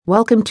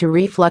Welcome to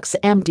Reflux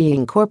MD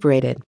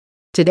Incorporated.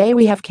 Today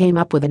we have came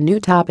up with a new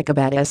topic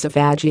about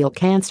esophageal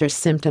cancer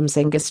symptoms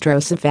and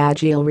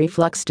gastroesophageal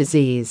reflux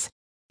disease.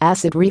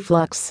 Acid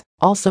reflux,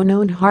 also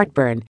known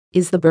heartburn,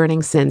 is the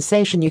burning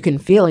sensation you can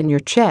feel in your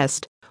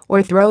chest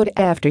or throat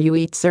after you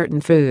eat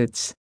certain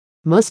foods.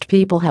 Most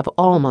people have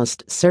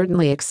almost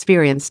certainly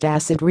experienced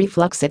acid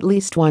reflux at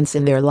least once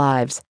in their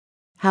lives.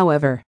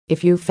 However,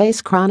 if you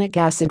face chronic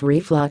acid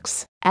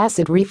reflux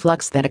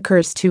that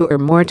occurs 2 or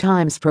more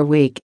times per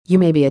week, you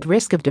may be at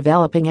risk of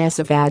developing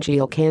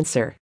esophageal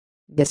cancer.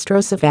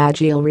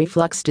 Gastroesophageal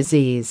reflux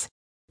disease.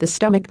 The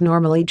stomach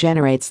normally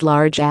generates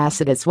large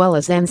acid as well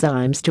as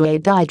enzymes to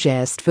aid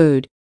digest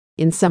food.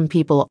 In some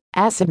people,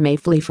 acid may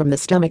flee from the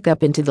stomach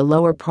up into the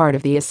lower part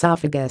of the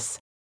esophagus.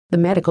 The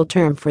medical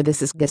term for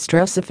this is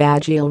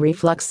gastroesophageal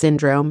reflux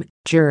syndrome,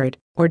 GERD,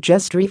 or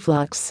just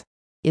reflux.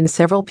 In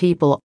several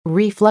people,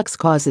 reflux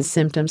causes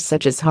symptoms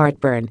such as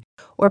heartburn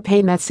or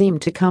pain that seem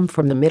to come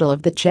from the middle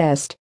of the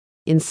chest.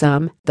 In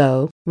some,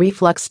 though,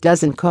 reflux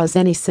doesn't cause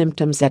any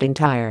symptoms at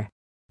entire.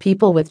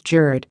 People with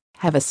GERD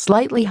have a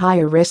slightly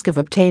higher risk of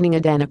obtaining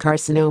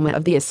adenocarcinoma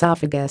of the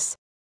esophagus.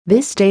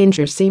 This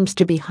danger seems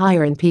to be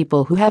higher in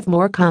people who have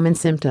more common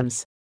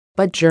symptoms.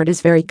 But GERD is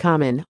very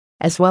common,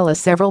 as well as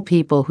several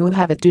people who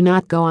have it do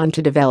not go on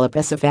to develop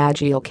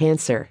esophageal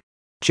cancer.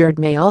 GERD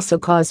may also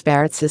cause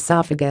Barrett's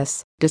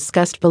esophagus,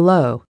 discussed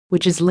below,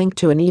 which is linked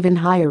to an even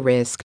higher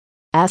risk.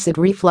 Acid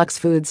reflux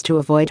foods to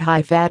avoid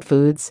high-fat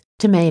foods,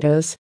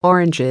 tomatoes,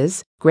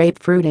 oranges,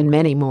 grapefruit and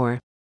many more.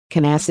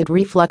 Can acid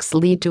reflux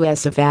lead to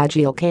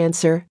esophageal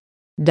cancer?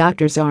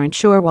 Doctors aren't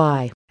sure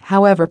why,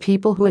 however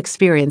people who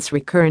experience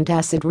recurrent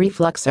acid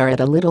reflux are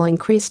at a little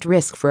increased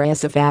risk for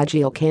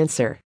esophageal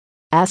cancer.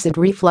 Acid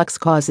reflux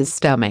causes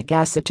stomach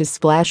acid to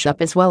splash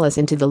up as well as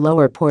into the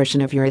lower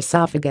portion of your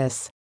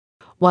esophagus.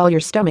 While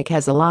your stomach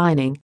has a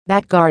lining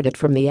that guards it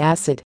from the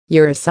acid,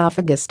 your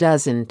esophagus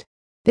doesn't.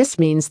 This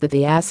means that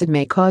the acid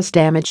may cause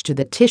damage to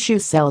the tissue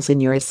cells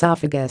in your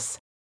esophagus.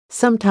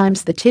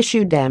 Sometimes the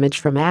tissue damage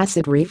from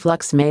acid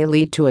reflux may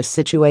lead to a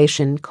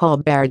situation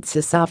called Barrett's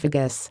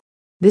esophagus.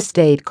 This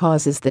state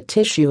causes the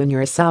tissue in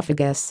your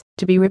esophagus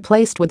to be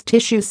replaced with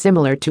tissue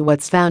similar to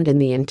what's found in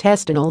the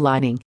intestinal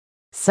lining.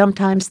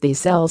 Sometimes these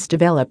cells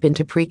develop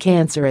into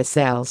precancerous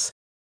cells.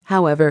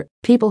 However,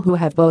 people who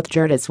have both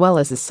GERD as well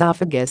as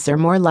esophagus are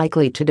more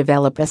likely to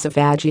develop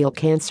esophageal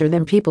cancer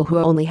than people who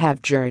only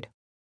have GERD.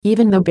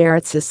 Even though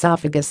Barrett's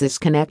esophagus is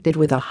connected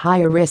with a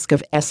higher risk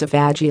of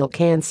esophageal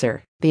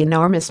cancer, the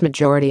enormous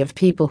majority of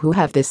people who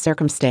have this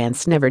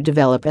circumstance never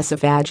develop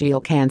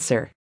esophageal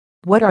cancer.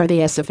 What are the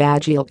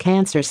esophageal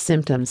cancer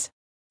symptoms?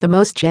 The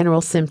most general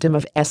symptom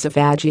of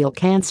esophageal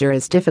cancer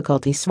is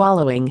difficulty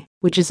swallowing,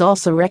 which is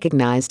also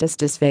recognized as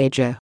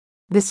dysphagia.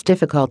 This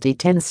difficulty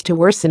tends to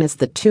worsen as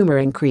the tumor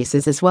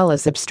increases as well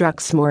as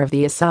obstructs more of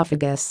the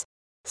esophagus.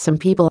 Some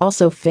people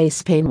also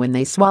face pain when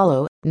they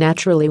swallow,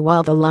 naturally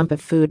while the lump of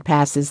food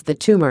passes the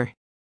tumor.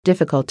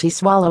 Difficulty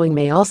swallowing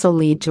may also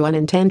lead to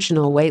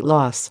unintentional weight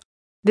loss.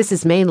 This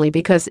is mainly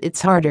because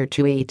it's harder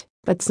to eat,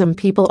 but some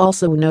people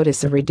also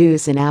notice a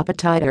reduce in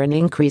appetite or an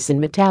increase in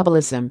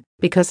metabolism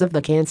because of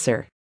the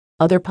cancer.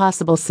 Other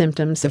possible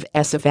symptoms of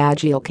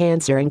esophageal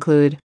cancer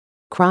include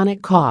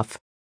chronic cough,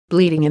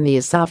 bleeding in the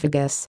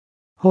esophagus,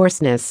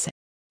 hoarseness,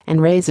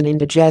 and raise in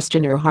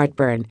indigestion or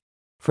heartburn.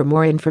 For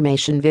more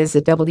information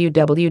visit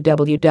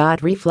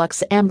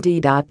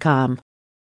www.refluxmd.com.